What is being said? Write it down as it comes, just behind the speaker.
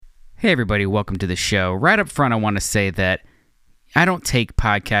Hey everybody, welcome to the show. Right up front, I want to say that I don't take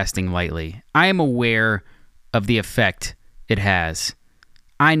podcasting lightly. I am aware of the effect it has.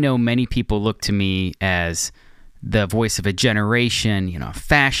 I know many people look to me as the voice of a generation, a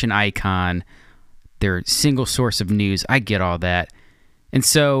fashion icon, their single source of news. I get all that. And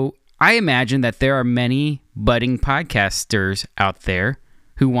so I imagine that there are many budding podcasters out there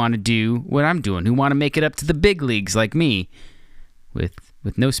who want to do what I'm doing, who want to make it up to the big leagues like me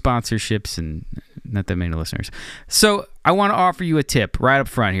with no sponsorships and not that many listeners. So I want to offer you a tip right up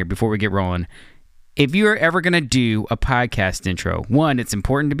front here before we get rolling. If you are ever going to do a podcast intro, one, it's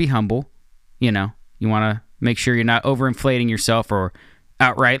important to be humble. You want to make sure you're not overinflating yourself or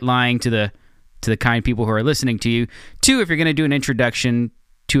outright lying to the kind people who are listening to you. Two, if you're going to do an introduction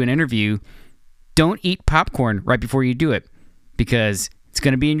to an interview, don't eat popcorn right before you do it because it's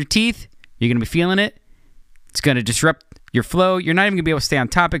going to be in your teeth. You're going to be feeling it. It's going to disrupt your flow. You're not even going to be able to stay on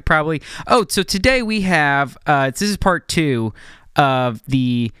topic probably. Oh, so today we have, this is part 2 of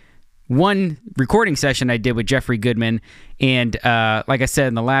the one recording session I did with Jeffrey Goodman. And like I said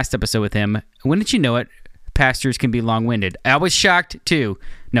in the last episode with him, wouldn't you know it, pastors can be long-winded. I was shocked too.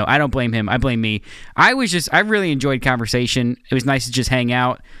 No, I don't blame him. I blame me. I really enjoyed conversation. It was nice to just hang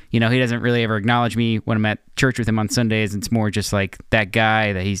out. He doesn't really ever acknowledge me when I'm at church with him on Sundays. It's more just like that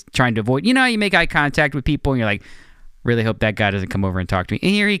guy that he's trying to avoid. You make eye contact with people and you're like, really hope that guy doesn't come over and talk to me. And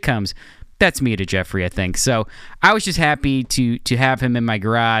here he comes. That's me to Jeffrey, I think. So I was just happy to have him in my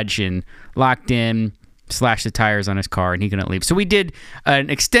garage and locked in, slashed the tires on his car, and he couldn't leave. So we did an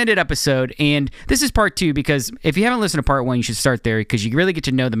extended episode, and this is part 2 because if you haven't listened to part 1, you should start there because you really get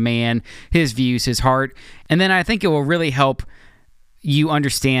to know the man, his views, his heart, and then I think it will really help you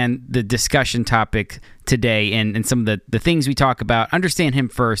understand the discussion topic today and some of the things we talk about. Understand him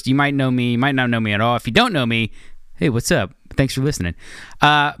first. You might know me, you might not know me at all. If you don't know me, hey, what's up? Thanks for listening.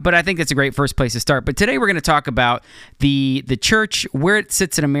 But I think that's a great first place to start. But today we're going to talk about the church, where it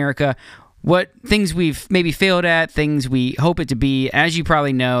sits in America, what things we've maybe failed at, things we hope it to be. As you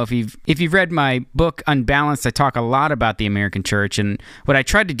probably know, if you've read my book Unbalanced, I talk a lot about the American church, and what I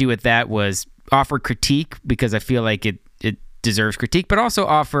tried to do with that was offer critique because I feel like it deserves critique, but also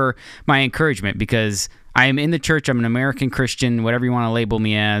offer my encouragement because I am in the church. I'm an American Christian, whatever you want to label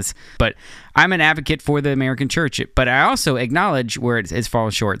me as, but I'm an advocate for the American church, but I also acknowledge where it's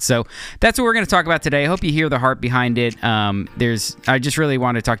fallen short. So that's what we're going to talk about today. I hope you hear the heart behind it. I just really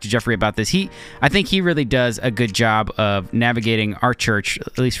want to talk to Jeffrey about this. I think he really does a good job of navigating our church,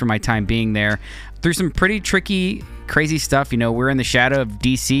 at least for my time being there, through some pretty tricky, crazy stuff. We're in the shadow of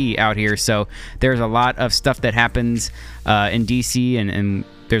D.C. out here, so there's a lot of stuff that happens in D.C., and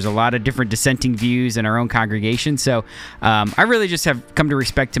there's a lot of different dissenting views in our own congregation. So I really just have come to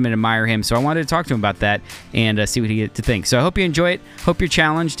respect him and admire him. So I wanted to talk to him about that and see what he had to think. So I hope you enjoy it. Hope you're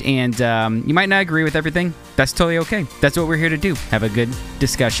challenged. And you might not agree with everything. That's totally okay. That's what we're here to do. Have a good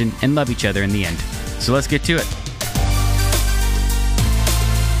discussion and love each other in the end. So let's get to it.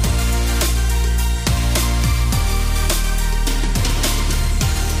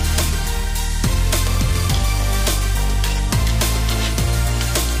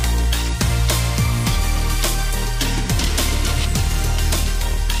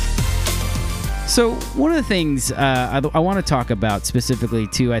 So one of the things I want to talk about specifically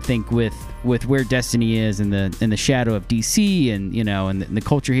too, I think with where Destiny is in the shadow of DC and and the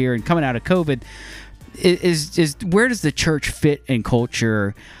culture here and coming out of COVID is where does the church fit in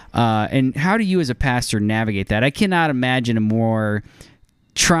culture and how do you as a pastor navigate that? I cannot imagine a more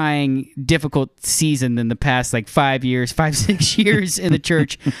trying, difficult season than the past 5 years, 6 years in the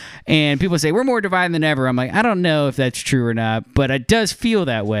church. And people say, we're more divided than ever. I'm like, I don't know if that's true or not, but it does feel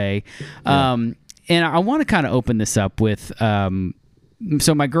that way. Yeah. And I want to kind of open this up with,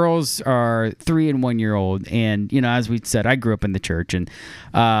 so my girls are 3 and 1 year old. And, as we said, I grew up in the church. And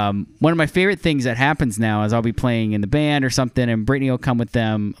one of my favorite things that happens now is I'll be playing in the band or something, and Brittany will come with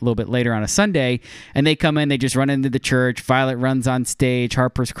them a little bit later on a Sunday. And they come in, they just run into the church. Violet runs on stage.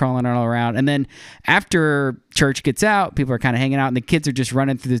 Harper's crawling all around. And then after church gets out, people are kind of hanging out, and the kids are just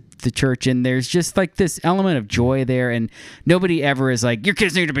running through the church. And there's just this element of joy there. And nobody ever is like, your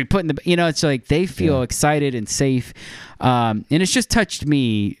kids need to be put in the, it's like they feel excited and safe. And it's just touched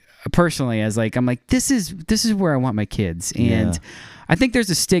me personally as I'm like, this is where I want my kids. And I think there's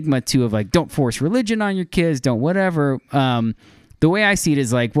a stigma too of don't force religion on your kids, don't whatever. The way I see it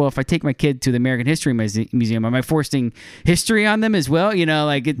is well, if I take my kid to the American History Museum, am I forcing history on them as well?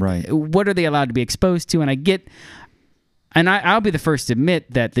 Right. What are they allowed to be exposed to? And I'll be the first to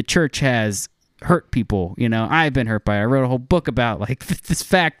admit that the church has hurt people. I've been hurt by it. I wrote a whole book about this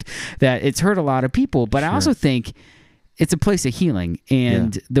fact that it's hurt a lot of people. But sure. I also think it's a place of healing.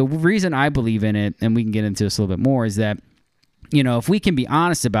 And the reason I believe in it, and we can get into this a little bit more, is that, you know, if we can be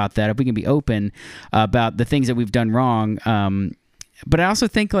honest about that, if we can be open about the things that we've done wrong, but I also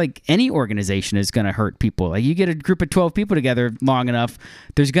think like any organization is going to hurt people. Like you get a group of 12 people together long enough,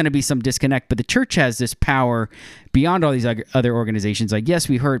 there's going to be some disconnect. But the church has this power beyond all these other organizations. Like, yes,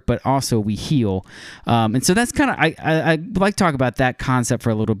 we hurt, but also we heal. And so that's kind of, I would like to talk about that concept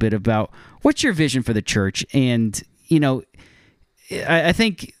for a little bit about what's your vision for the church. And, you know, I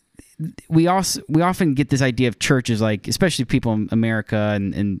think we often get this idea of churches, like, especially people in America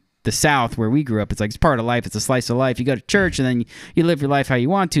and the South where we grew up, it's like it's part of life. It's a slice of life. You go to church and then you live your life how you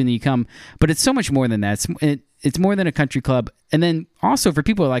want to, and then you come. But it's so much more than that. It's more than a country club. And then also for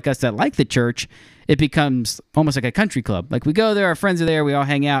people like us that like the church, it becomes almost like a country club. Like we go there, our friends are there, we all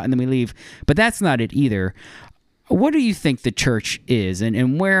hang out, and then we leave. But that's not it either. What do you think the church is,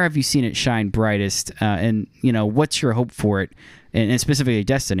 and where have you seen it shine brightest? And you know, what's your hope for it, and specifically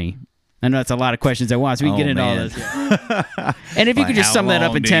Destiny? I know that's a lot of questions at once. We can get into all this. And if you could just sum that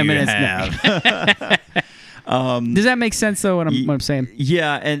up in 10 minutes. Does that make sense, though, what I'm saying?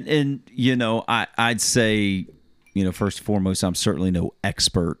 Yeah, and you know, I'd say, you know, first and foremost, I'm certainly no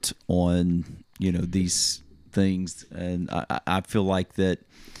expert on, you know, these things. And I feel like that,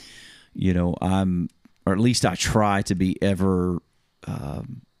 you know, or at least I try to be ever,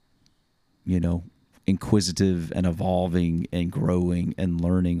 you know, inquisitive and evolving and growing and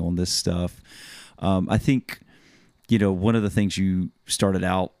learning on this stuff. I think, you know, one of the things you started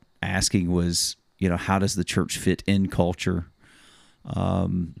out asking was, you know, how does the church fit in culture?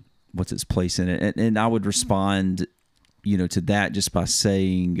 What's its place in it? And I would respond, you know, to that just by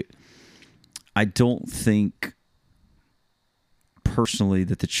saying, I don't think personally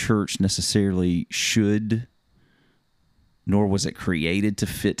that the church necessarily should, nor was it created to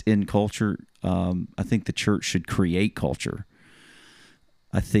fit in culture. I think the church should create culture.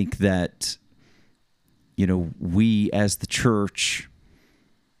 I think that, you know, we as the church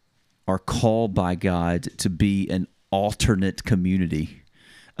are called by God to be an alternate community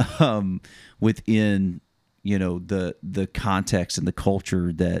within, you know, the context and the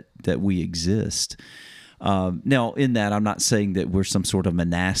culture that we exist. Now, in that, I'm not saying that we're some sort of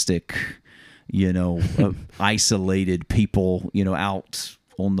monastic, you know, isolated people, you know, out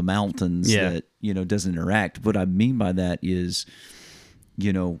on the mountains that, you know, doesn't interact. What I mean by that is,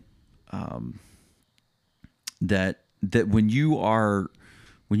 you know, that when you are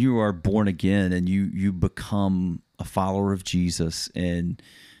born again and you become a follower of Jesus and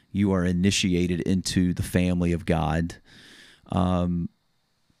you are initiated into the family of God,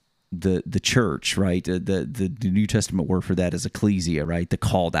 the church, right? The New Testament word for that is ecclesia, right? The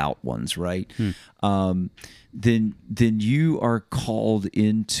called out ones, right? Then you are called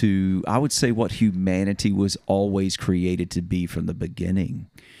into, I would say, what humanity was always created to be from the beginning.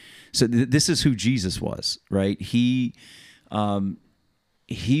 So this is who Jesus was, right? He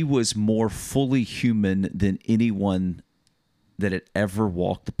was more fully human than anyone that had ever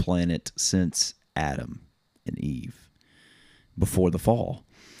walked the planet since Adam and Eve before the fall.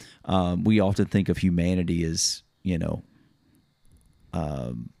 We often think of humanity as, you know,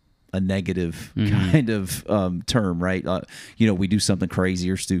 a negative kind of term, right? You know, we do something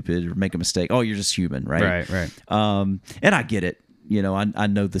crazy or stupid or make a mistake. Oh, you're just human, right? Right. And I get it. You know, I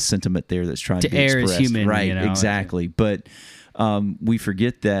know the sentiment there that's trying to be err expressed. is human, right? You know, exactly. But we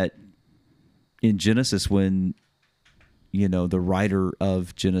forget that in Genesis, when, you know, the writer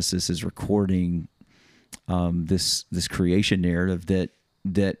of Genesis is recording this creation narrative,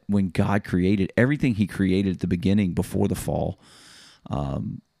 that when God created everything, He created at the beginning before the fall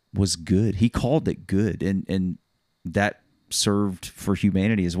was good. He called it good, and that served for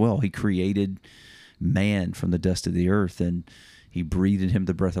humanity as well. He created man from the dust of the earth, and He breathed in him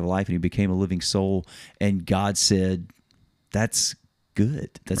the breath of life, and he became a living soul. And God said, "That's good.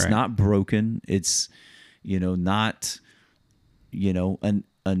 That's not broken. It's, you know, not, you know,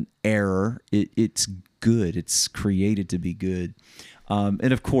 an error. It's good. It's created to be good."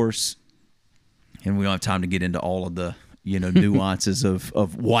 And of course, and we don't have time to get into all of the, you know, nuances of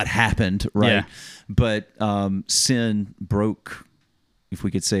what happened, right? Yeah. But sin broke, if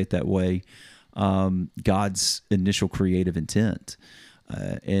we could say it that way, God's initial creative intent.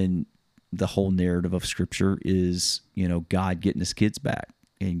 And the whole narrative of Scripture is, you know, God getting his kids back,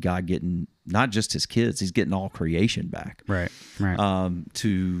 and God getting not just his kids, he's getting all creation back. Right.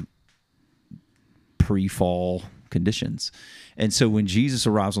 To pre-fall conditions. And so when Jesus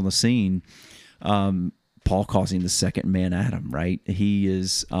arrives on the scene, Paul calls him the second man Adam, right? He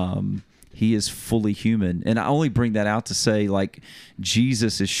is fully human. And I only bring that out to say, like,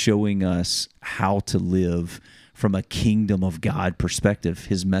 Jesus is showing us how to live from a kingdom of God perspective.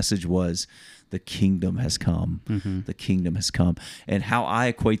 His message was, the kingdom has come. The kingdom has come. And how I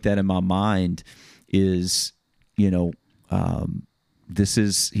equate that in my mind is, he's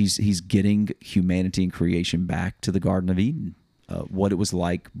getting humanity and creation back to the Garden of Eden, what it was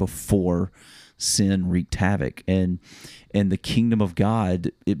like before sin wreaked havoc. And the kingdom of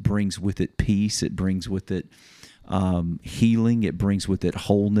God, it brings with it peace. It brings with it healing. It brings with it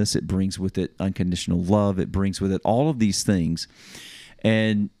wholeness. It brings with it unconditional love. It brings with it all of these things.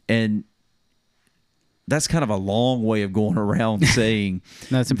 And that's kind of a long way of going around saying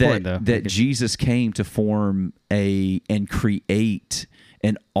That's important, that Jesus came to form and create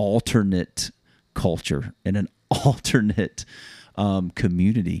an alternate culture and an alternate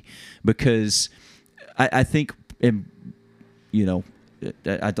community. Because I think,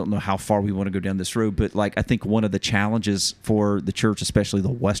 I don't know how far we want to go down this road, but I think one of the challenges for the church, especially the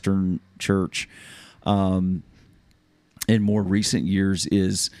Western church, in more recent years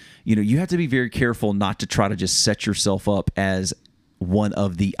is, you have to be very careful not to try to just set yourself up as one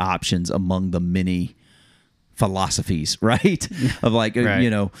of the options among the many philosophies, right? Of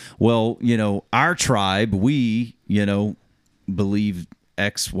Right. Our tribe, we, believe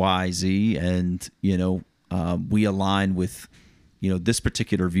X, Y, Z, and, we align with, this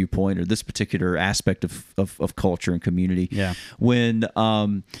particular viewpoint or this particular aspect of culture and community. Yeah. When,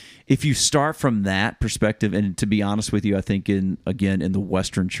 if you start from that perspective, and to be honest with you, I think in the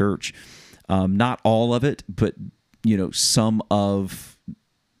Western church, not all of it, but, some of,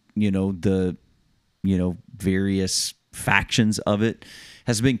 the, various factions of it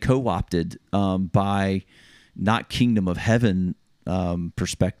has been co-opted, by not kingdom of heaven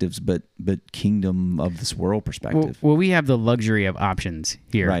perspectives, but kingdom of this world perspective. Well, we have the luxury of options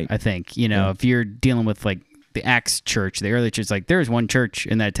here. Right. I think if you're dealing with the Acts church, the early church, there's one church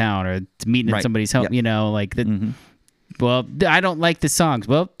in that town, or it's meeting at somebody's home. Yep. That. Well, I don't like the songs.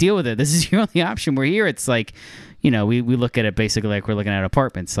 Well, deal with it. This is your only option. We're here. It's we look at it basically like we're looking at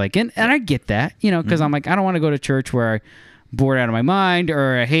apartments. And I get that, because I'm I don't want to go to church where I'm bored out of my mind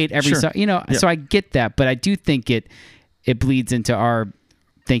or I hate every song. Yep. So I get that, but I do think it bleeds into our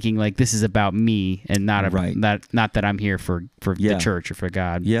thinking this is about me and not Right. not that I'm here for the church or for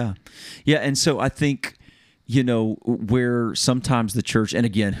God. Yeah. And so I think, where sometimes the church, and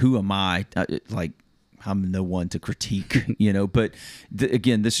again, who am I? I'm no one to critique, but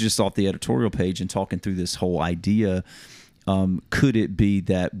again, this is just off the editorial page and talking through this whole idea. Could it be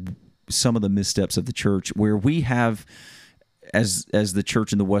that some of the missteps of the church, where we have, as the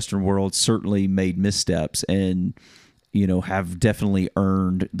church in the Western world, certainly made missteps and, have definitely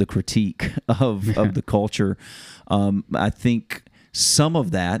earned the critique of the culture. I think some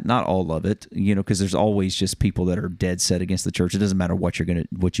of that, not all of it, because there's always just people that are dead set against the church. It doesn't matter what you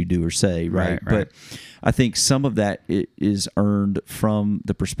do or say, right? But I think some of that is earned from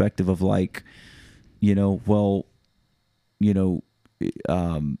the perspective of you're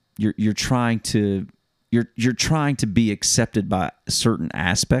trying to be accepted by certain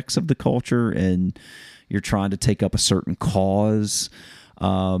aspects of the culture, and you're trying to take up a certain cause.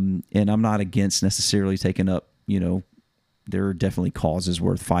 And I'm not against necessarily taking up, there are definitely causes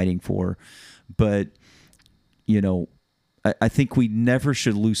worth fighting for. But, I think we never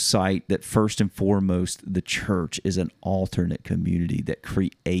should lose sight that first and foremost, the church is an alternate community that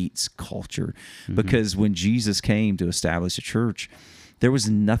creates culture. Because when Jesus came to establish a church, there was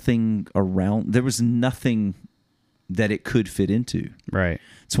nothing that it could fit into. Right.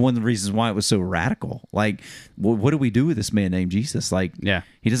 It's one of the reasons why it was so radical. What do we do with this man named Jesus?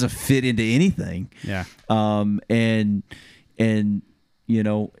 He doesn't fit into anything. Yeah.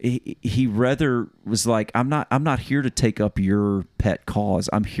 He rather was I'm not here to take up your pet cause.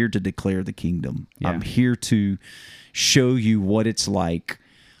 I'm here to declare the kingdom. Yeah. I'm here to show you what it's like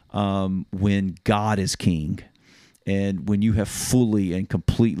when God is king, and when you have fully and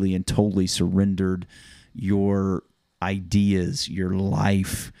completely and totally surrendered your ideas, your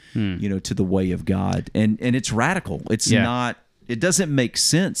life, to the way of God. And it's radical. It's not, it doesn't make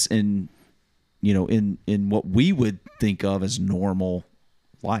sense in what we would think of as normal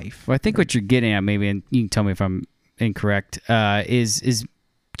life. Well, I think what you're getting at, maybe, and you can tell me if I'm incorrect, is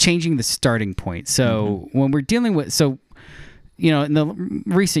changing the starting point. So when we're dealing with, in the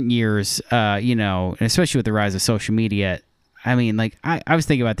recent years, and especially with the rise of social media, I mean, I was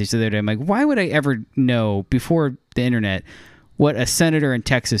thinking about this the other day. I'm why would I ever know before the internet what a senator in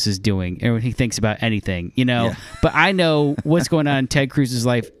Texas is doing and what he thinks about anything, Yeah. But I know what's going on in Ted Cruz's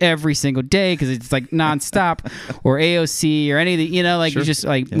life every single day because it's nonstop, or AOC or anything, Sure. you just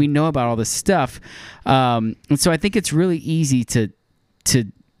we know about all this stuff. And so I think it's really easy to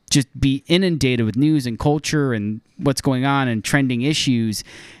just be inundated with news and culture and what's going on and trending issues,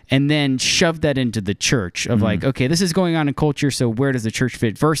 and then shove that into the church of like, okay, this is going on in culture, so where does the church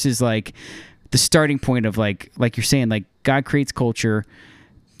fit? Versus like the starting point of like you're saying, like God creates culture.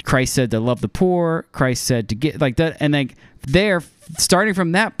 Christ said to love the poor. Christ said to get like that, and like there, starting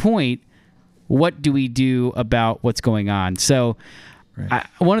from that point, what do we do about what's going on? So, Right.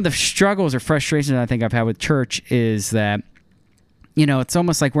 one of the struggles or frustrations I think I've had with church is that, you know, it's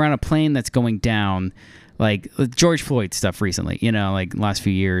almost like we're on a plane that's going down, like George Floyd stuff recently, you know, like last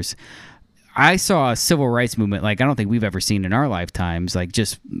few years. I saw a civil rights movement like I don't think we've ever seen in our lifetimes, like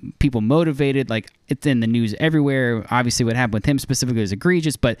just people motivated, like it's in the news everywhere. Obviously what happened with him specifically is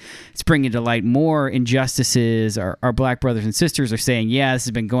egregious, but it's bringing to light more injustices. Our black brothers and sisters are saying, yeah, this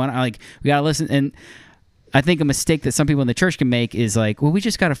has been going on. Like, we got to listen. And I think a mistake that some people in the church can make is like, well, we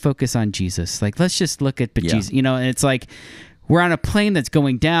just got to focus on Jesus. Like, let's just look at Jesus, you know, and it's like, we're on a plane that's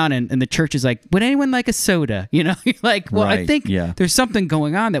going down, and the church is like, would anyone like a soda? You know, you're like, well, I Right, think yeah. there's something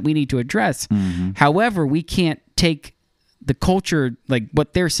going on that we need to address. However, we can't take the culture, like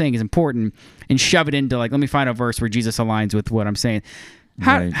what they're saying is important, and shove it into like, let me find a verse where Jesus aligns with what I'm saying.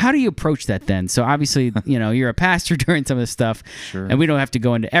 Right. How do you approach that then? So obviously, you know, you're a pastor during some of this stuff, Sure. and we don't have to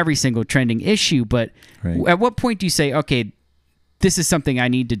go into every single trending issue, but Right. at what point do you say, okay, this is something I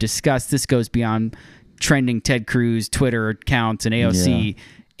need to discuss. This goes beyond trending Ted Cruz Twitter accounts and AOC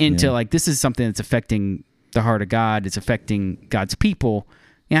into Yeah. like, this is something that's affecting the heart of God. It's affecting God's people.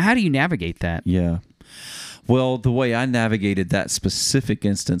 You know, how do you navigate that? Yeah. Well, the way I navigated that specific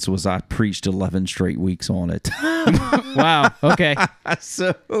instance was I preached 11 straight weeks on it. Wow. Okay.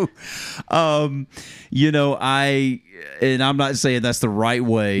 So, you know, and I'm not saying that's the right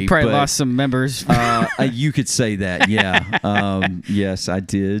way. Probably but, lost some members. you could say that. Yeah. Yes, I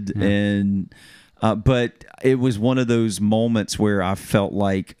did. And, but it was one of those moments where I felt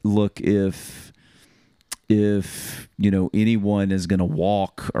like, look, if you know, anyone is going to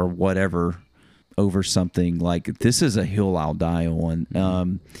walk or whatever over something, like, this is a hill I'll die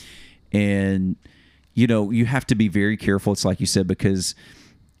on. And, you know, you have to be very careful. It's like you said, because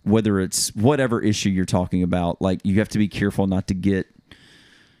whether it's whatever issue you're talking about, like, you have to be careful not to get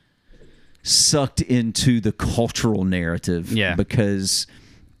sucked into the cultural narrative. Yeah. Because,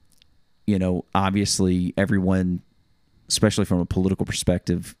 you know, obviously everyone, especially from a political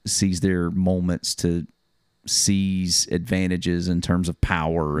perspective, sees their moments to seize advantages in terms of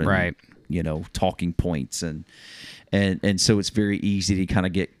power and, Right. you know, talking points. And so it's very easy to kind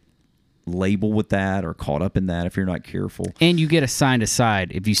of get labeled with that or caught up in that if you're not careful. And you get assigned a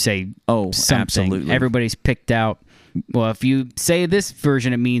side if you say something. Absolutely. Everybody's picked out. Well, if you say this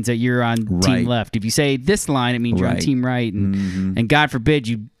version, it means that you're on Right. team left. If you say this line, it means you're on Right. team right. And God forbid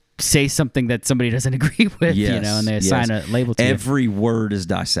you say something that somebody doesn't agree with, you know, and they assign a label to every word is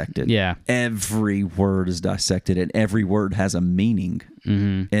dissected. Yeah. Every word is dissected, and every word has a meaning.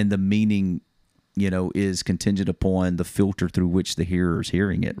 And the meaning, you know, is contingent upon the filter through which the hearer is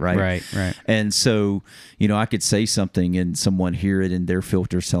hearing it, right? Right. And so, you know, I could say something and someone hear it and their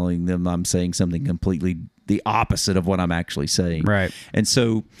filter's telling them I'm saying something completely the opposite of what I'm actually saying. Right. And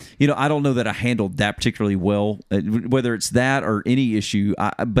so, you know, I don't know that I handled that particularly well, whether it's that or any issue,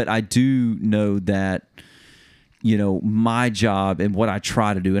 but I do know that, you know, my job and what I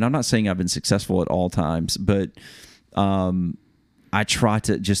try to do, and I'm not saying I've been successful at all times, but I try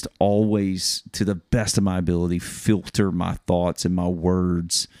to just always, to the best of my ability, filter my thoughts and my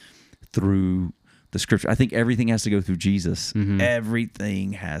words through the scripture. I think everything has to go through Jesus.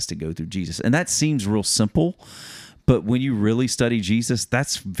 Everything has to go through Jesus. And that seems real simple, but when you really study Jesus,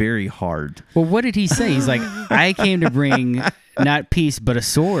 that's very hard. Well, what did he say? He's like, I came to bring not peace, but a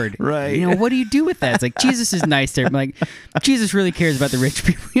sword. Right. You know, what do you do with that? It's like, Jesus is nice there. I'm like, Jesus really cares about the rich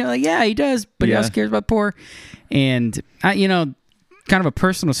people. You know, like, yeah, he does, but he Yeah. also cares about poor. And, you know, kind of a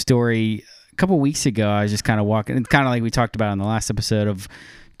personal story. A couple of weeks ago, I was just kind of walking, and kind of like we talked about in the last episode of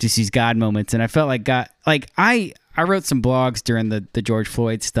just these God moments. And I felt like God, like I wrote some blogs during the George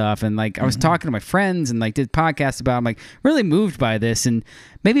Floyd stuff, and like I was talking to my friends and like did podcasts about it. I'm like really moved by this, and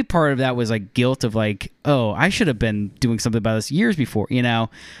maybe part of that was like guilt of like, oh, I should have been doing something about this years before, you know.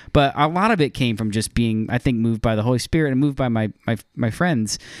 But a lot of it came from just being, I think, moved by the Holy Spirit and moved by my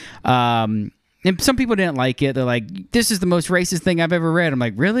friends. And some people didn't like it. They're like, this is the most racist thing I've ever read. I'm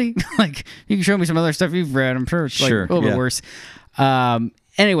like, really? Like, you can show me some other stuff you've read. I'm sure it's like Sure, a little bit yeah. worse.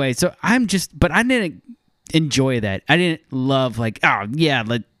 Anyway, so but I didn't enjoy that. I didn't love like, oh yeah,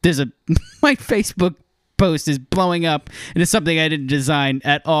 like there's my Facebook post is blowing up into something I didn't design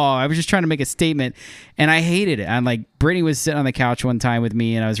at all. I was just trying to make a statement, and I hated it. I'm like, Brittany was sitting on the couch one time with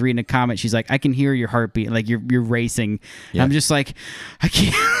me, and I was reading a comment. She's like, I can hear your heartbeat, like you're racing. Yeah. I'm just like, I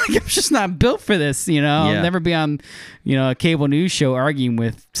can't. Like, I'm just not built for this. I'll never be on, a cable news show arguing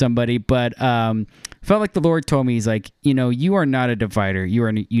with somebody. But felt like the Lord told me, He's like, you are not a divider, you are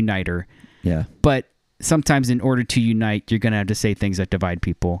a uniter. Yeah. But sometimes in order to unite, you're going to have to say things that divide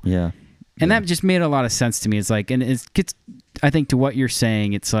people. Yeah. And that just made a lot of sense to me. It's like, and it gets, I think, to what you're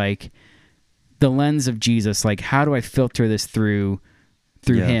saying, it's like the lens of Jesus, like, how do I filter this through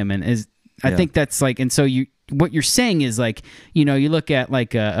him? And I think that's like, and so what you're saying is like, you look at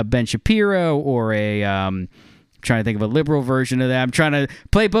like a Ben Shapiro or I'm trying to think of a liberal version of that. I'm trying to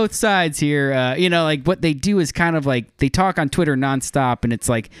play both sides here. Like what they do is kind of like they talk on Twitter nonstop, and it's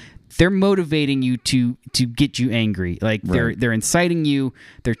like they're motivating you to get you angry. Like they're inciting you.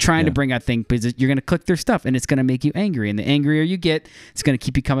 They're trying to bring out things because you're going to click their stuff, and it's going to make you angry. And the angrier you get, it's going to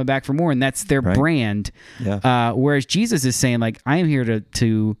keep you coming back for more. And that's their brand. Yeah. Whereas Jesus is saying, like, I am here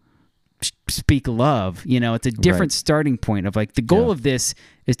to speak love. It's a different starting point of like the goal of this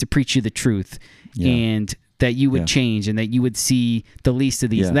is to preach you the truth, and that you would change, and that you would see the least of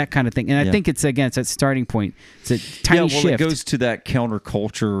these, that kind of thing. And I think it's that starting point. It's a tiny shift. It goes to that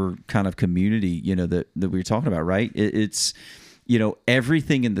counterculture kind of community, that we were talking about, right? It's,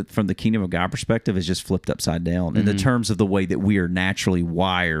 everything from the kingdom of God perspective is just flipped upside down in the terms of the way that we are naturally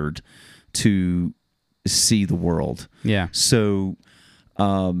wired to see the world. Yeah. So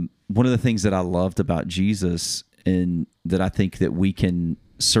one of the things that I loved about Jesus, and that I think that we can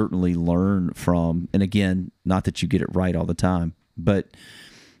certainly learn from, and again, not that you get it right all the time, but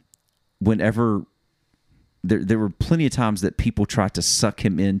whenever there were plenty of times that people tried to suck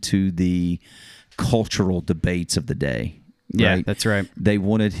him into the cultural debates of the day. Yeah, right? That's right. They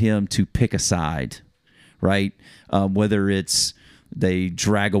wanted him to pick a side, right? Whether it's they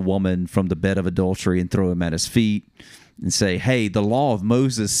drag a woman from the bed of adultery and throw him at his feet and say, hey, the law of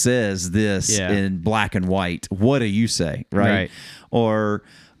Moses says this in black and white. What do you say? Right. Or,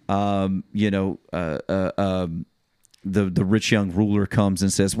 the rich young ruler comes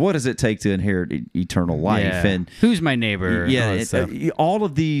and says, what does it take to inherit eternal life? Yeah. And who's my neighbor? All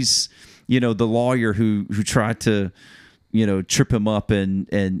of these, the lawyer who tried to, trip him up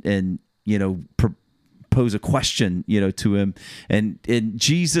and pose a question, to him. And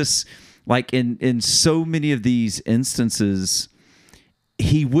Jesus, like in so many of these instances,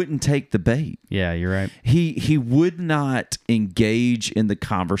 he wouldn't take the bait. Yeah, you're right. He would not engage in the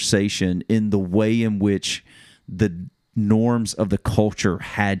conversation in the way in which the norms of the culture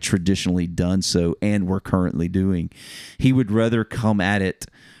had traditionally done so and were currently doing. He would rather come at it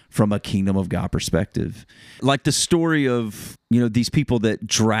from a kingdom of God perspective. Like the story of, these people that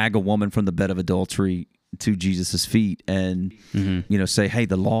drag a woman from the bed of adultery to Jesus's feet and, say, hey,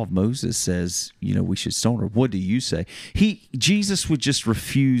 the law of Moses says, we should stone her. What do you say? Jesus would just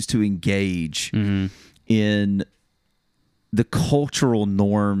refuse to engage in the cultural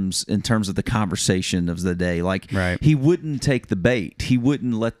norms in terms of the conversation of the day. Like he wouldn't take the bait. He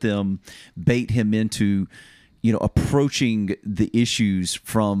wouldn't let them bait him into, approaching the issues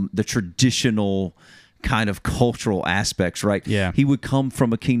from the traditional kind of cultural aspects, right? Yeah. He would come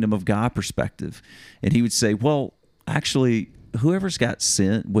from a kingdom of God perspective, and he would say, well, actually, whoever's got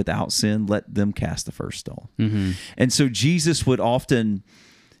sin, without sin, let them cast the first stone. And so Jesus would often,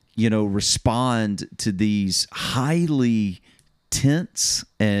 respond to these highly tense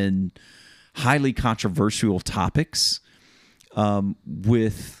and highly controversial topics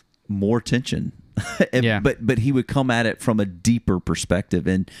with more tension. But he would come at it from a deeper perspective,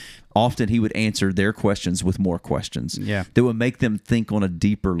 and often he would answer their questions with more questions that would make them think on a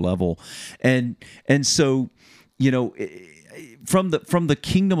deeper level. And so, from the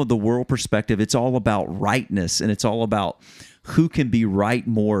kingdom of the world perspective, it's all about rightness, and it's all about who can be right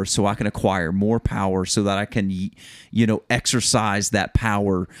more so I can acquire more power so that I can, exercise that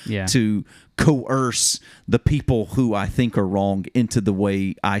power to coerce the people who I think are wrong into the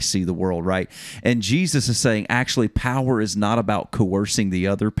way I see the world, right? And Jesus is saying, actually, power is not about coercing the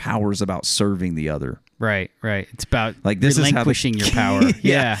other. Power is about serving the other. Right. It's about this relinquishing your power.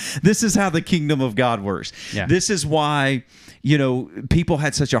 This is how the kingdom of God works. Yeah. This is why, people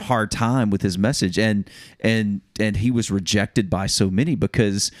had such a hard time with his message, and he was rejected by so many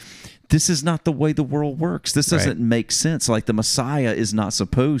because this is not the way the world works. This doesn't make sense. Like, the Messiah is not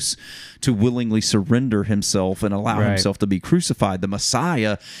supposed to willingly surrender himself and allow himself to be crucified. The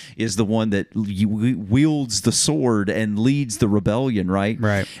Messiah is the one that wields the sword and leads the rebellion, right?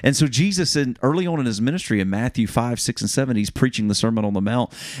 Right. And so Jesus, early on in his ministry, in Matthew 5, 6, and 7, he's preaching the Sermon on the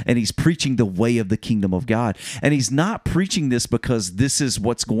Mount, and he's preaching the way of the kingdom of God. And he's not preaching this because this is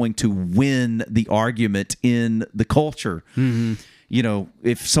what's going to win the argument in the culture. Mm-hmm. You know,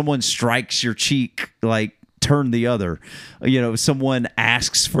 if someone strikes your cheek, like, turn the other. You know, if someone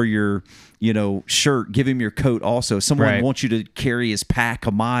asks for your, you know, shirt, give him your coat also. Someone wants you to carry his pack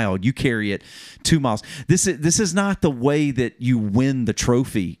a mile, you carry it 2 miles. This is not the way that you win the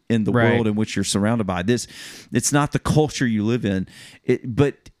trophy in the world in which you're surrounded by. It's not the culture you live in.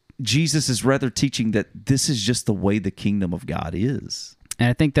 But Jesus is rather teaching that this is just the way the kingdom of God is. And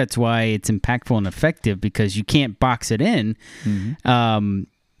I think that's why it's impactful and effective, because you can't box it in. Mm-hmm.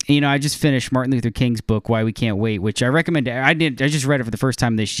 You know, I just finished Martin Luther King's book, Why We Can't Wait, which I recommend. I just read it for the first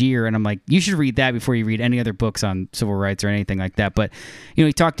time this year, and I'm like, you should read that before you read any other books on civil rights or anything like that. But, you know,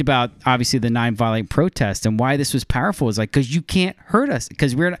 he talked about, obviously, the nonviolent protest and why this was powerful is, like, because you can't hurt us.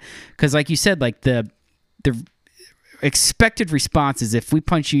 Because like you said, like, the expected response is, if we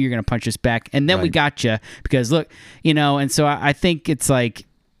punch you, you're going to punch us back, and then we got you, because look, you know. And so I think it's like,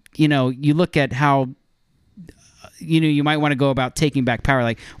 you know, you look at how, you know, you might want to go about taking back power.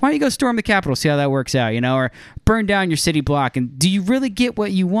 Like, why don't you go storm the Capitol, see how that works out, you know, or burn down your city block, and do you really get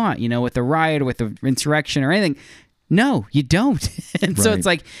what you want, you know, with the riot or with the insurrection or anything? No, you don't. And so it's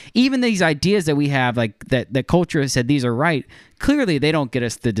like, even these ideas that we have, like, that culture has said these are right, clearly they don't get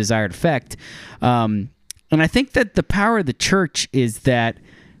us the desired effect. And I think that the power of the church is that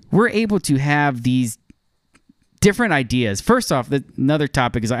we're able to have these different ideas. First off, another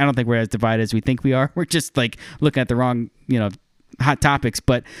topic is, I don't think we're as divided as we think we are. We're just, like, looking at the wrong, you know, hot topics.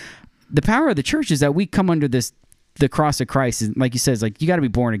 But the power of the church is that we come under the cross of Christ. And like you said, it's like, you got to be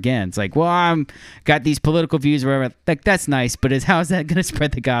born again. It's like, well, I'm got these political views or whatever. Like, that's nice, but how is that going to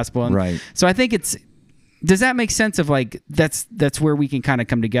spread the gospel? And so I think does that make sense of, like, that's where we can kind of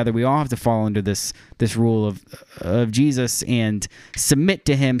come together? We all have to fall under this rule of Jesus and submit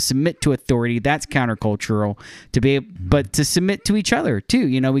to him, submit to authority. That's countercultural but to submit to each other too.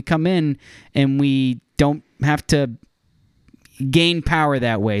 You know, we come in and we don't have to gain power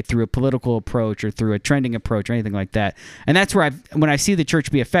that way through a political approach or through a trending approach or anything like that. And that's where when I see the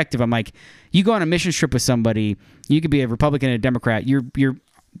church be effective, I'm like, you go on a mission trip with somebody, you could be a Republican and a Democrat, you're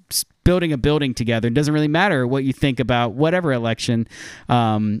building a building together. It doesn't really matter what you think about whatever election.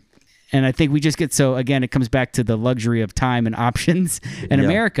 And I think we just get so, again, it comes back to the luxury of time and options in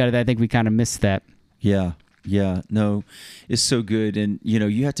America that I think we kind of miss that. Yeah. No, it's so good. And, you know,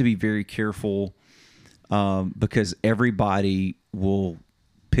 you have to be very careful because everybody will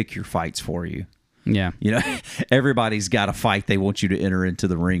pick your fights for you. Yeah. You know, everybody's got a fight they want you to enter into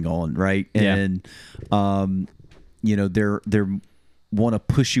the ring on, right? And, you know, they're want to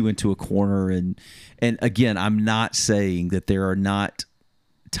push you into a corner. And again, I'm not saying that there are not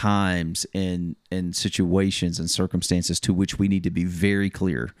times and situations and circumstances to which we need to be very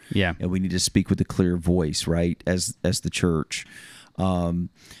clear. Yeah. And we need to speak with a clear voice, right? As the church.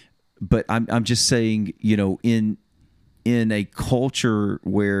 But I'm just saying, you know, in a culture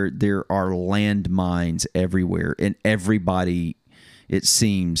where there are landmines everywhere and everybody, it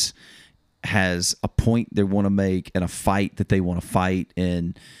seems, has a point they want to make and a fight that they want to fight,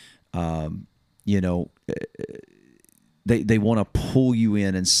 and you know, they want to pull you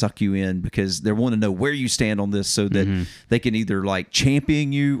in and suck you in because they want to know where you stand on this, so that they can either, like,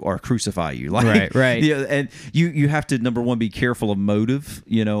 champion you or crucify you. Like, right. Yeah, and you have to, number one, be careful of motive,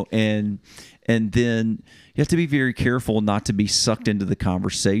 you know, and then you have to be very careful not to be sucked into the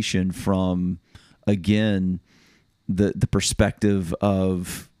conversation from, again, the perspective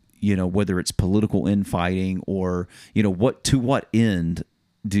of, you know, whether it's political infighting or, you know, what end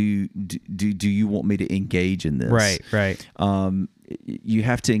do you want me to engage in this? Right. You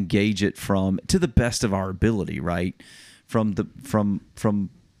have to engage it to the best of our ability, right? From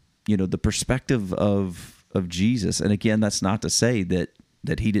you know, the perspective of Jesus. And again, that's not to say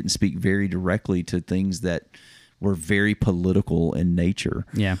that he didn't speak very directly to things that were very political in nature.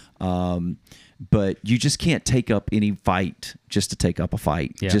 Yeah. But you just can't take up any fight just to take up a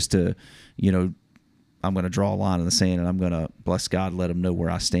fight. Yeah. Just to, you know, I'm going to draw a line in the sand and I'm going to, bless God, let him know where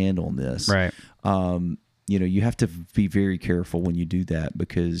I stand on this. Right. You know, you have to be very careful when you do that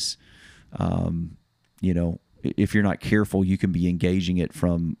because, you know, if you're not careful, you can be engaging it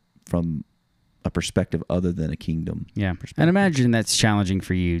from a perspective other than a kingdom. Yeah. And imagine that's challenging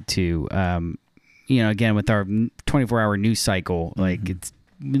for you to, you know, again, with our 24-hour news cycle, like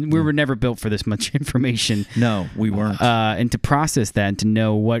we were never built for this much information. No, we weren't. And to process that and to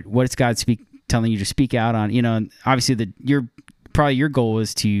know what's God telling you to speak out on, and obviously your goal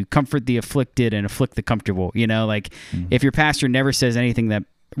is to comfort the afflicted and afflict the comfortable, like if your pastor never says anything that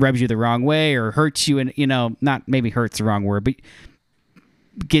rubs you the wrong way or hurts you, and not maybe hurts the wrong word, but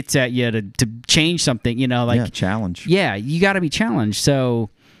gets at you to change something, challenge. Yeah, you got to be challenged. So,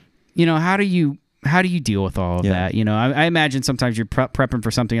 how do you deal with all of that? I imagine sometimes you're prepping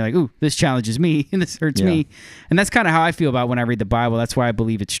for something, you're like, ooh, this challenges me and this hurts me. And that's kind of how I feel about when I read the Bible. That's why I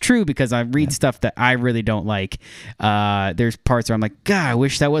believe it's true, because I read stuff that I really don't like. There's parts where I'm like, God, I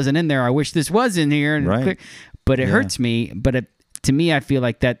wish that wasn't in there. I wish this was in here. And but it hurts me. But to me, I feel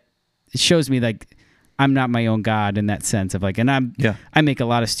like that it shows me like I'm not my own God in that sense of like, and I make a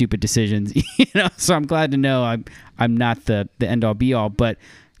lot of stupid decisions, so I'm glad to know I'm not the end all be all. But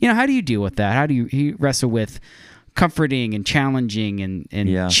how do you deal with that? How do you wrestle with comforting and challenging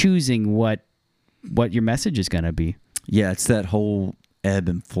and choosing what your message is going to be? Yeah, it's that whole ebb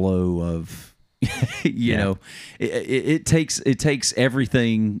and flow of, know, it takes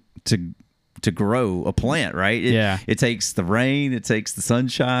everything to grow a plant, right? It takes the rain, it takes the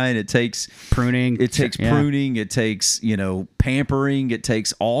sunshine, it takes pruning, it takes pampering, it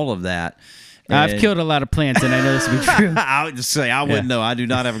takes all of that. I've killed a lot of plants, and I know this to be true. I would just say I wouldn't know. I do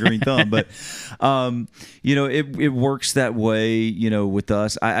not have a green thumb, but it works that way. With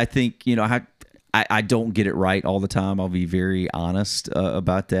us, I think I don't get it right all the time. I'll be very honest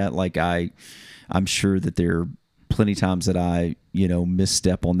about that. Like I'm sure that there are plenty of times that I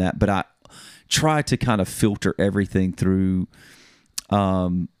misstep on that, but I try to kind of filter everything through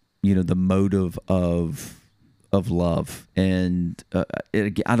the motive of love. And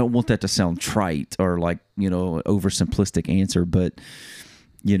I don't want that to sound trite or like an oversimplistic answer, but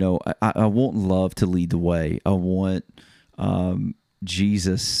I want love to lead the way. I want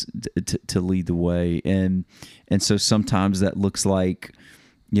Jesus to lead the way, and so sometimes that looks like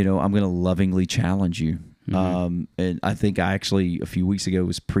I'm going to lovingly challenge you. And I think I actually a few weeks ago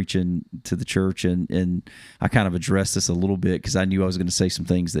was preaching to the church, and I kind of addressed this a little bit because I knew I was going to say some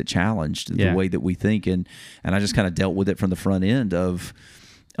things that challenged the way that we think, and I just kind of dealt with it from the front end of,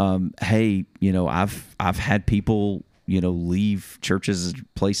 hey, I've had people leave churches,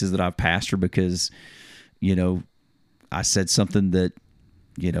 places that I've pastored because I said something that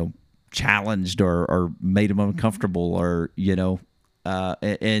challenged or made them uncomfortable, or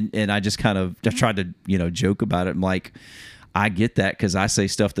and I just kind of tried to joke about it. I'm like, I get that because I say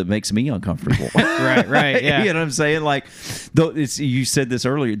stuff that makes me uncomfortable. right, yeah. You know what I'm saying? Like, you said this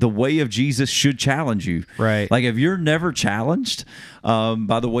earlier. The way of Jesus should challenge you, right? Like, if you're never challenged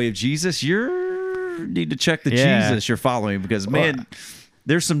by the way of Jesus, you need to check the Jesus you're following, because man,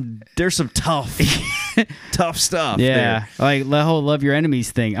 there's some tough stuff. Yeah, there. Like the whole love your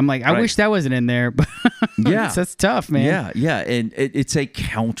enemies thing. I'm like, I wish that wasn't in there, but that's tough, man. Yeah, and it's a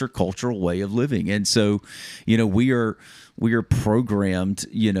countercultural way of living, and so we are programmed,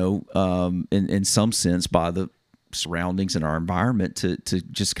 in some sense by the surroundings and our environment to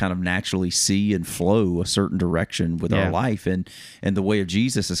just kind of naturally see and flow a certain direction with our life, and the way of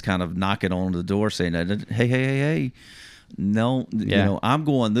Jesus is kind of knocking on the door saying, hey. No, I'm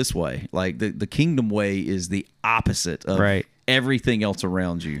going this way. Like the kingdom way is the opposite of everything else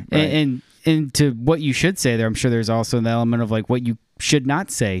around you. Right? And to what you should say there, I'm sure there's also an element of like what you should not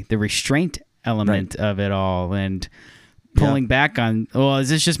say, the restraint element of it all, and pulling back on, well, is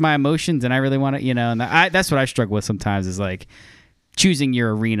this just my emotions and I really want to, and that's what I struggle with sometimes, is like choosing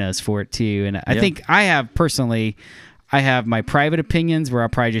your arenas for it too. And I think I have my private opinions where I'll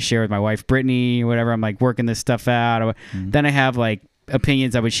probably just share with my wife, Brittany, or whatever. I'm like working this stuff out. Then I have like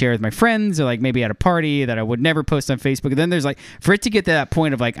opinions I would share with my friends, or like maybe at a party that I would never post on Facebook. And then there's like, for it to get to that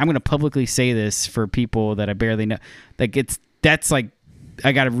point of like, I'm going to publicly say this for people that I barely know. Like that's like,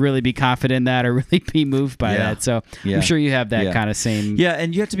 I got to really be confident in that or really be moved by that. So I'm sure you have that kind of same. Yeah.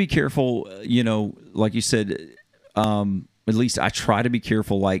 And you have to be careful, like you said, at least I try to be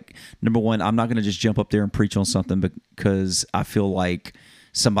careful. Like, number one, I'm not going to just jump up there and preach on something because I feel like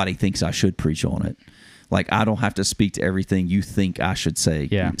somebody thinks I should preach on it. Like, I don't have to speak to everything you think I should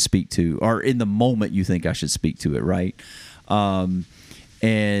speak to, or in the moment you think I should speak to it, right?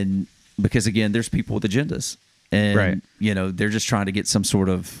 And because, again, there's people with agendas. And, they're just trying to get some sort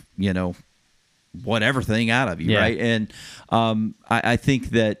of, whatever thing out of you, right? And I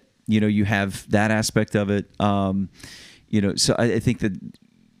think that, you have that aspect of it. So I think that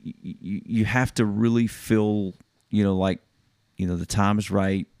you have to really feel, like, the time is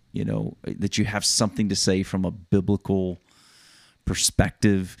right, that you have something to say from a biblical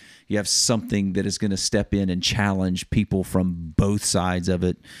perspective. You have something that is going to step in and challenge people from both sides of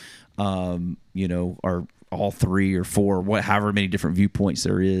it, or all three or four, however many different viewpoints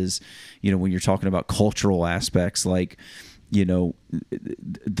there is. When you're talking about cultural aspects, like, the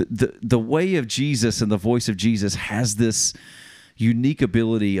way of Jesus and the voice of Jesus has this unique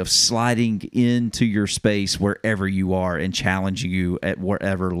ability of sliding into your space wherever you are and challenging you at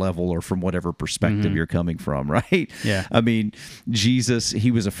whatever level or from whatever perspective you're coming from, right? Yeah. I mean, Jesus,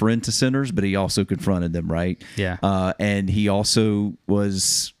 he was a friend to sinners, but he also confronted them, right? Yeah. And he also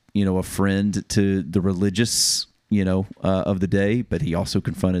was, a friend to the religious, of the day, but he also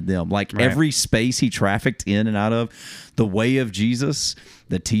confronted them. Like every space he trafficked in and out of, the way of Jesus,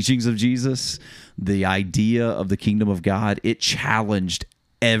 the teachings of Jesus, the idea of the kingdom of God, it challenged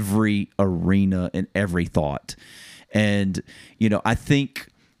every arena and every thought. And, I think,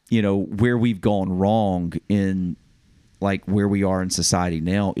 where we've gone wrong in like where we are in society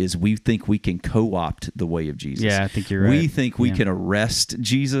now is we think we can co-opt the way of Jesus. Yeah, I think you're right. We think we can arrest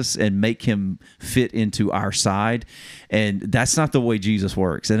Jesus and make him fit into our side. And that's not the way Jesus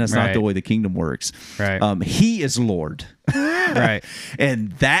works. And that's not the way the kingdom works. Right. He is Lord. Right.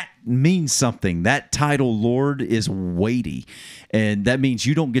 And that means something. That title, Lord, is weighty. And that means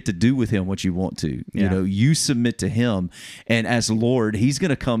you don't get to do with him what you want to. Yeah. You submit to him. And as Lord, he's going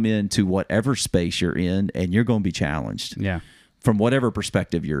to come into whatever space you're in, and you're going to be challenged. Yeah. From whatever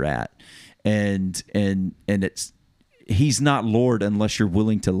perspective you're at. And he's not Lord unless you're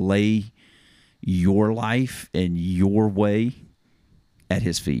willing to lay your life and your way at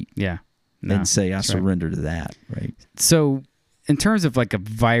his feet. Yeah. And say, I surrender to that, right? So in terms of like a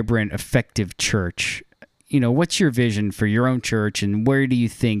vibrant, effective church, what's your vision for your own church, and where do you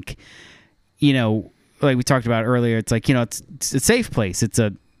think, like we talked about earlier, it's like, it's a safe place. It's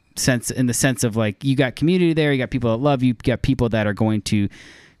a sense, in the sense of like, you got community there, you got people that love you got people that are going to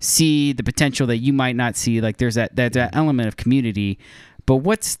see the potential that you might not see. Like there's that element of community. But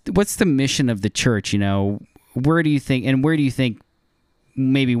what's the mission of the church? Where do you think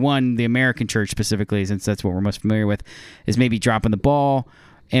maybe the American church specifically, since that's what we're most familiar with, is maybe dropping the ball?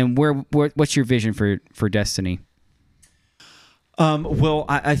 And what's your vision for Destiny? Well,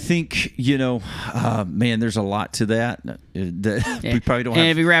 I think, man, there's a lot to that. We probably don't have... And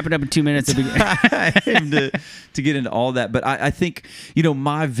if we wrap it up in 2 minutes, it'll be... to get into all that. But I think,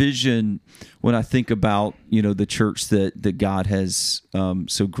 my vision, when I think about, the church that God has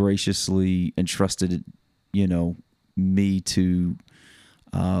so graciously entrusted, me to,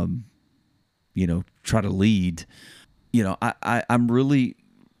 try to lead, I'm really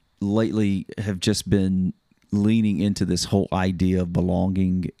lately have just been leaning into this whole idea of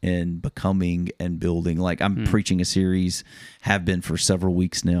belonging and becoming and building. Like I'm preaching a series, have been for several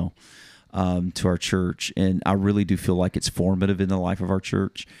weeks now, to our church. And I really do feel like it's formative in the life of our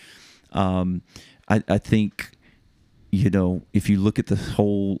church. I think, if you look at the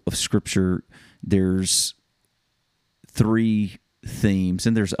whole of Scripture, there's three themes,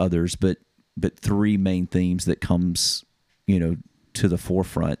 and there's others, but three main themes that comes, to the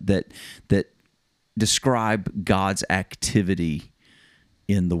forefront that describe God's activity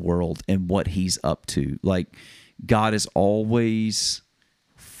in the world and what he's up to. Like God is always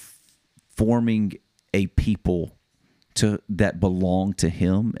forming a people that belong to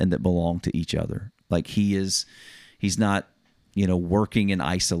him and that belong to each other. Like he's not, working in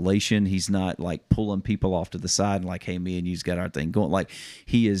isolation. He's not like pulling people off to the side and like, hey, me and you's got our thing going. Like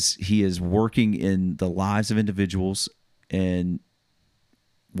he is working in the lives of individuals, and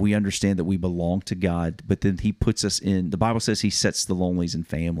we understand that we belong to God, but then he puts us in, the Bible says he sets the lonelies in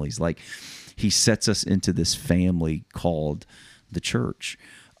families. Like he sets us into this family called the church.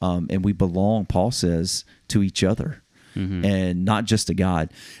 And we belong, Paul says, to each other. Mm-hmm. And not just to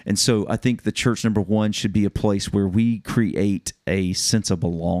God. And so I think the church, number one, should be a place where we create a sense of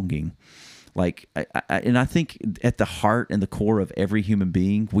belonging. Like, I think at the heart and the core of every human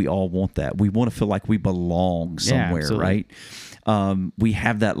being, we all want that. We want to feel like we belong somewhere, right? We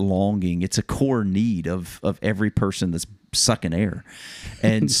have that longing. It's a core need of every person that's sucking air.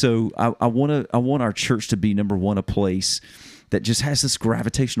 And so I want our church to be, number one, a place that just has this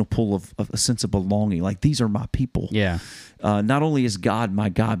gravitational pull of a sense of belonging. Like, these are my people. Yeah. Not only is God my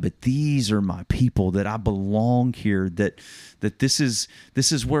God, but these are my people, that I belong here, that this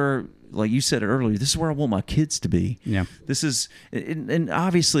is where, like you said earlier, this is where I want my kids to be. Yeah. This is, and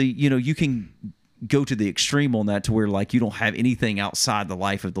obviously, you can go to the extreme on that to where like you don't have anything outside the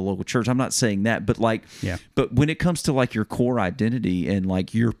life of the local church. I'm not saying that, but like, but when it comes to like your core identity and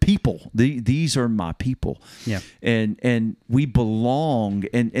like your people, these are my people. Yeah. And we belong,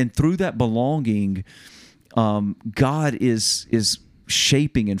 and through that belonging, God is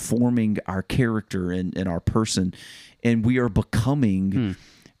shaping and forming our character and our person, and we are becoming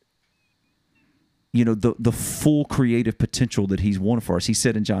the full creative potential that he's wanted for us. He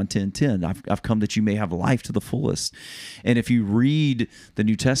said in John 10:10, I've come that you may have life to the fullest. And if you read the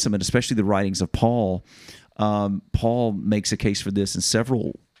New Testament, especially the writings of Paul, Paul makes a case for this in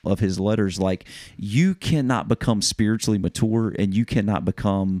several of his letters. Like, you cannot become spiritually mature, and you cannot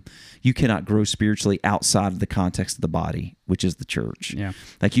grow spiritually outside of the context of the body, which is the church. Yeah.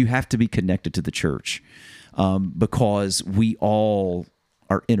 Like, you have to be connected to the church, because we all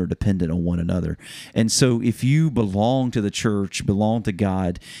are interdependent on one another. And so if you belong to the church, belong to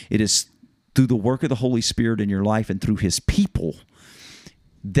God, it is through the work of the Holy Spirit in your life and through his people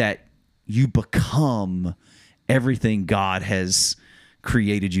that you become everything God has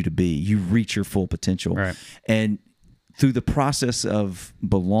created you to be. You reach your full potential. Right. And through the process of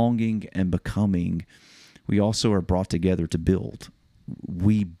belonging and becoming, we also are brought together to build.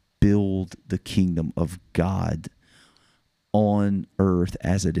 We build the kingdom of God on earth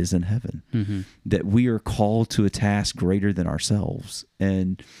as it is in heaven. Mm-hmm. That we are called to a task greater than ourselves,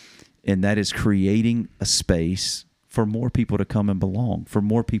 and that is creating a space for more people to come and belong, for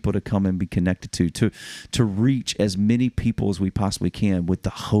more people to come and be connected to reach as many people as we possibly can with the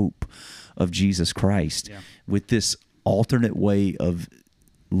hope of Jesus Christ, with this alternate way of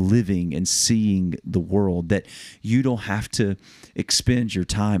living and seeing the world, that you don't have to expend your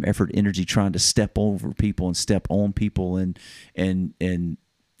time, effort, energy trying to step over people and step on people and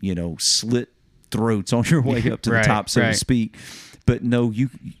slit throats on your way up to the top, so to speak. But no, you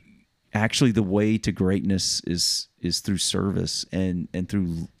actually, the way to greatness is through service and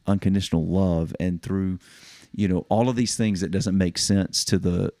through unconditional love and through all of these things that doesn't make sense to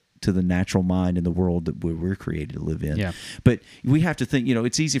the natural mind in the world that we're created to live in. Yeah. But we have to think,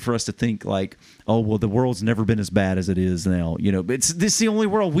 it's easy for us to think like, oh, well, the world's never been as bad as it is now. This is the only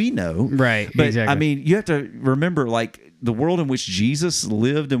world we know. Right. But exactly. I mean, you have to remember, like, the world in which Jesus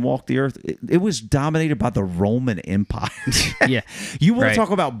lived and walked the earth, it was dominated by the Roman Empire. Yeah. You want to talk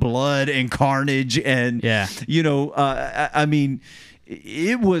about blood and carnage and, I mean,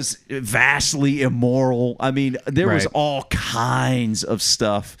 it was vastly immoral. I mean, there was all kinds of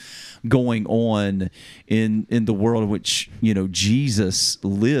stuff going on in the world in which Jesus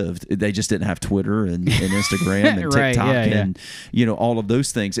lived. They just didn't have Twitter and Instagram and TikTok and all of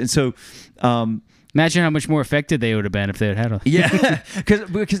those things. And so imagine how much more effective they would have been if they had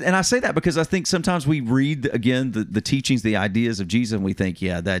because and I say that because I think sometimes we read again the teachings, the ideas of Jesus, and we think,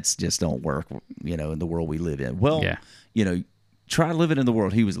 that's just don't work in the world we live in. Well, try living in the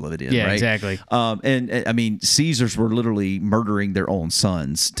world he was living in, right? Exactly. And I mean, Caesars were literally murdering their own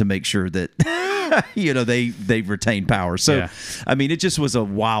sons to make sure that they retained power. So, I mean, it just was a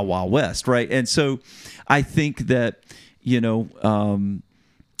wild, wild west, right? And so, I think that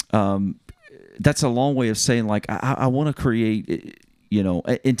that's a long way of saying, like, I want to create.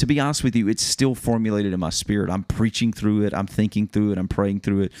 And to be honest with you, it's still formulated in my spirit. I'm preaching through it. I'm thinking through it. I'm praying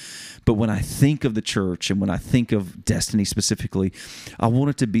through it. But when I think of the church and when I think of Destiny specifically, I want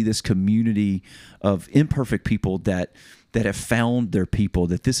it to be this community of imperfect people that have found their people,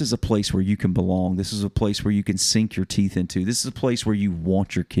 that this is a place where you can belong. This is a place where you can sink your teeth into. This is a place where you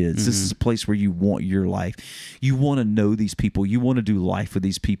want your kids. Mm-hmm. This is a place where you want your life. You want to know these people. You want to do life with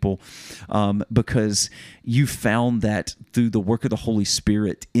these people because you found that through the work of the Holy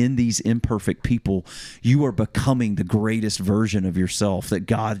Spirit in these imperfect people, you are becoming the greatest version of yourself that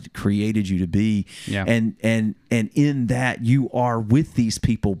God created you to be. Yeah. And in that, you are with these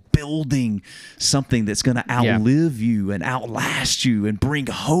people building something that's going to outlive you and outlast you and bring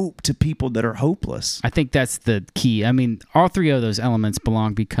hope to people that are hopeless. I think that's the key. I mean, all three of those elements,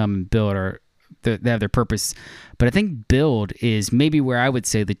 belong, become, and build, they have their purpose. But I think build is maybe where I would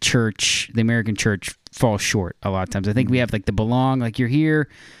say the church, the American church, falls short a lot of times. I think we have like the belong, like you're here,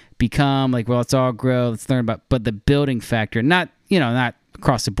 become, like, well, let's all grow, let's learn about, but the building factor, not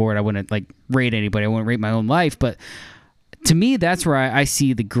across the board. I wouldn't like rate anybody. I wouldn't rate my own life, but to me, that's where I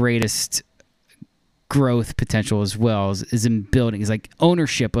see the greatest growth potential as well is in building, is like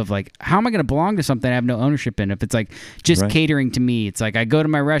ownership of like, how am I going to belong to something I have no ownership in? If it's like just catering to me, it's like I go to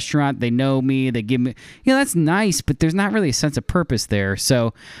my restaurant, they know me, they give me, that's nice, but there's not really a sense of purpose there.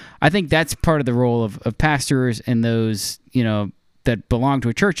 So I think that's part of the role of pastors and those, that belong to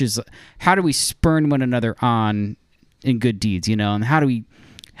a church, is how do we spurn one another on in good deeds, and how do we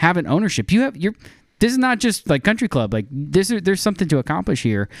have an ownership? This is not just like country club. Like there's something to accomplish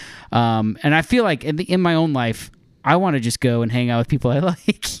here, and I feel like in my own life, I want to just go and hang out with people I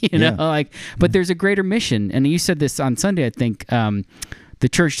like, but there's a greater mission. And you said this on Sunday, I think, the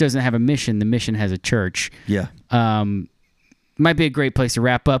church doesn't have a mission, the mission has a church. Yeah. Might be a great place to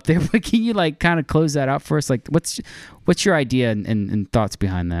wrap up there, but can you like kind of close that out for us? Like what's your idea and thoughts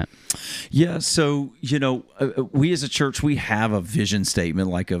behind that? Yeah. So, we as a church, we have a vision statement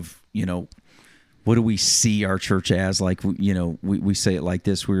what do we see our church as? Like, we say it like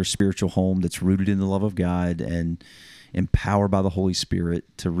this: we're a spiritual home that's rooted in the love of God and empowered by the Holy Spirit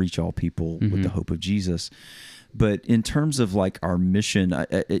to reach all people with the hope of Jesus. But in terms of like our mission,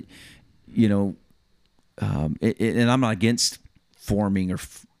 and I'm not against forming or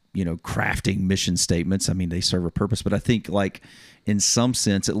crafting mission statements. I mean, they serve a purpose, but I think like in some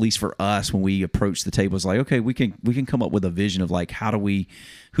sense, at least for us, when we approach the table, it's like, okay, we can come up with a vision of like,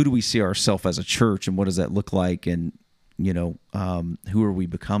 who do we see ourselves as a church, and what does that look like, and who are we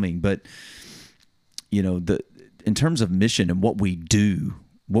becoming? But in terms of mission and what we do,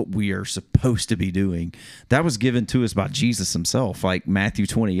 what we are supposed to be doing, that was given to us by Jesus himself, like Matthew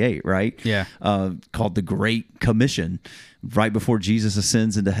 28, right? Yeah. Called the Great Commission. Right before Jesus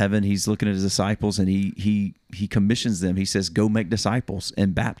ascends into heaven, he's looking at his disciples and he commissions them. He says, go make disciples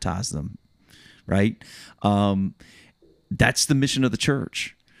and baptize them, right? That's the mission of the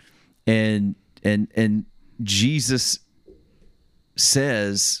church. And Jesus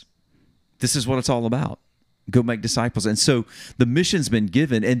says, this is what it's all about. Go make disciples. And so the mission's been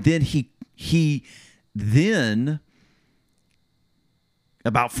given, and then he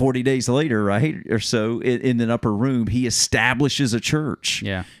about 40 days later, right, or so, in an upper room, he establishes a church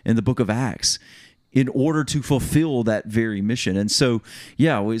in the book of Acts in order to fulfill that very mission. And so,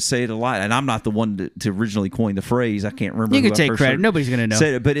 we say it a lot, and I'm not the one to originally coin the phrase. I can't remember. You can take credit. Nobody's going to know.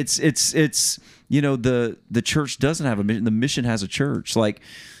 Say it, but it's the church doesn't have a mission. The mission has a church. Like,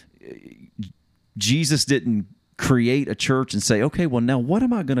 Jesus didn't create a church and say, okay, well, now what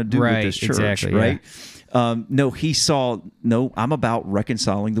am I going to do with this church? Exactly, right? No, I'm about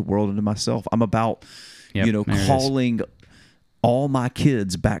reconciling the world into myself. I'm about, calling all my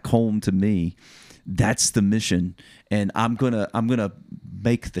kids back home to me. That's the mission. And I'm going to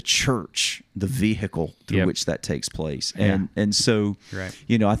make the church the vehicle through which that takes place. And so,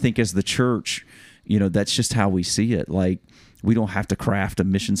 I think as the church, that's just how we see it. Like, we don't have to craft a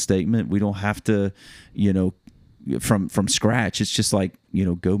mission statement. We don't have to, from scratch. It's just like,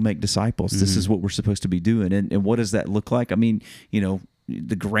 go make disciples. This is what we're supposed to be doing. And what does that look like? I mean,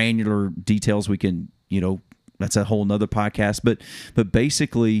 the granular details we can, that's a whole nother podcast. But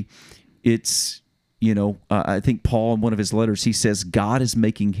basically it's, I think Paul in one of his letters, he says, God is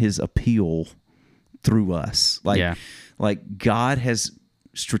making his appeal through us. Like God has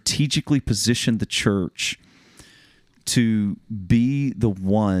strategically positioned the church to be the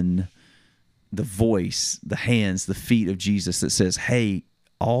one, the voice, the hands, the feet of Jesus that says, hey,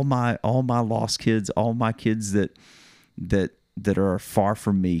 all my lost kids, all my kids that are far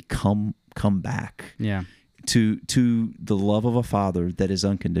from me, come back. Yeah. To the love of a Father that is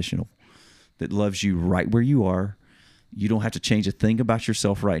unconditional, that loves you right where you are. You don't have to change a thing about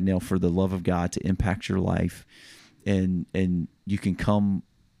yourself right now for the love of God to impact your life. And you can come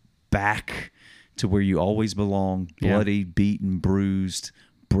back to where you always belong, bloody, beaten, bruised,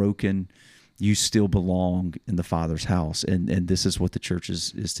 broken. You still belong in the Father's house. And this is what the church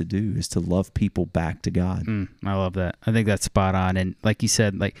is to do, is to love people back to God. I love that. I think that's spot on. And like you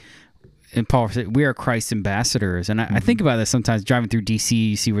said, and Paul said, we are Christ's ambassadors. And I think about this sometimes driving through DC,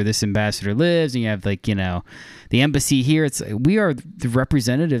 you see where this ambassador lives, and you have the embassy here. We are the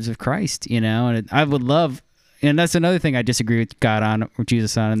representatives of Christ, and I would love. And that's another thing I disagree with God on, or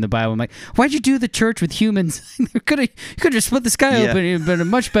Jesus on in the Bible. I'm like, why'd you do the church with humans? You could have just split the sky open. It'd been a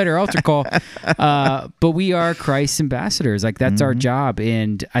much better altar call. But we are Christ's ambassadors. Like, that's our job.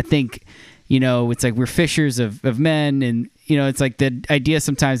 And I think, it's like we're fishers of men. And, it's like the idea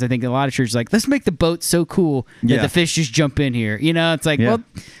sometimes, I think a lot of churches like, let's make the boat so cool that the fish just jump in here. It's like, well,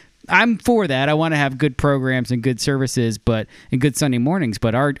 I'm for that. I want to have good programs and good services, and good Sunday mornings.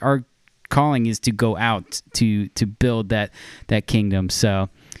 But our calling is to go out to build that kingdom. So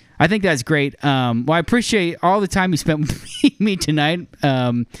I think that's great. Well, I appreciate all the time you spent with me tonight.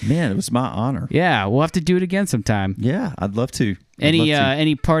 Man, it was my honor. Yeah, we'll have to do it again sometime. Yeah, I'd love to.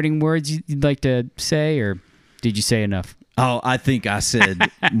 Any parting words you'd like to say, or did you say enough? Oh, I think I said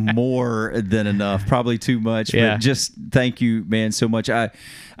more than enough, probably too much. Yeah. But just thank you, man, so much.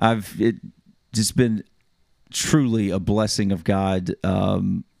 It's just been truly a blessing of God.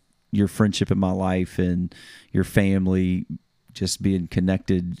 Your friendship in my life and your family, just being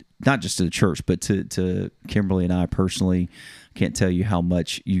connected, not just to the church, but to Kimberly and I personally. Can't tell you how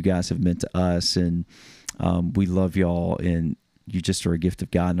much you guys have meant to us, and we love y'all. And you just are a gift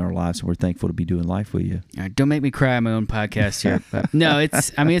of God in our lives, and we're thankful to be doing life with you. All right, don't make me cry on my own podcast here. But no,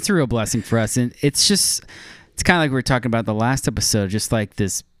 it's a real blessing for us. And it's kind of like we were talking about the last episode, just like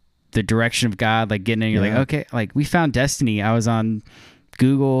the direction of God, like getting in, you're like, okay, like we found destiny. I was on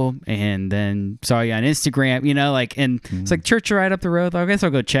Google and then saw you on Instagram, like, and it's like church right up the road. I guess I'll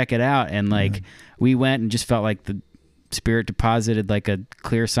go check it out. And like, we went and just felt like the Spirit deposited like a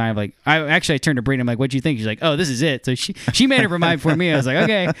clear sign of like, I turned to Bree, I'm like, what'd you think? She's like, oh, this is it. So she made it remind for me. I was like,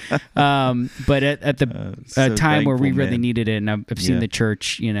 okay. But at the time where we really needed it, and I've seen the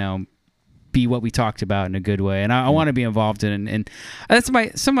church, be what we talked about in a good way. And I want to be involved in it. And that's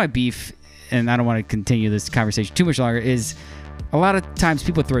some of my beef. And I don't want to continue this conversation too much longer, is a lot of times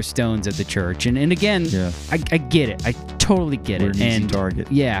people throw stones at the church. And again, I get it. I totally get it. We're an easy target.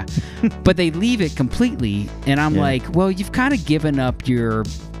 Yeah. But they leave it completely. And I'm like, well, you've kind of given up your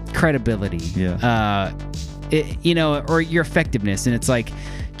credibility, or your effectiveness. And it's like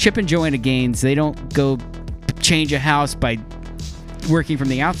Chip and Joanna Gaines, they don't go change a house by working from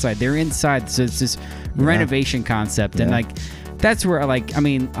the outside. They're inside. So it's this renovation concept. And like, that's where, like,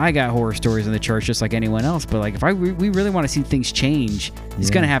 I got horror stories in the church just like anyone else, but like, if we really want to see things change,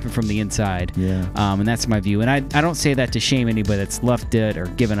 it's going to happen from the inside. And that's my view. And I don't say that to shame anybody that's left it or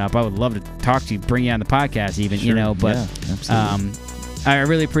given up. I would love to talk to you, bring you on the podcast even, but I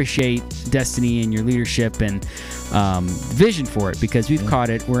really appreciate Destiny and your leadership and vision for it, because we've caught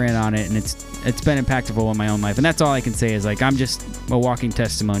it, we're in on it, and it's been impactful in my own life. And that's all I can say is like, I'm just a walking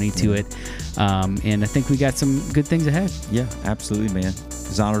testimony to it. And I think we got some good things ahead. Yeah, absolutely, man.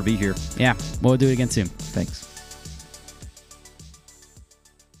 It's an honor to be here. Yeah, we'll do it again soon. Thanks.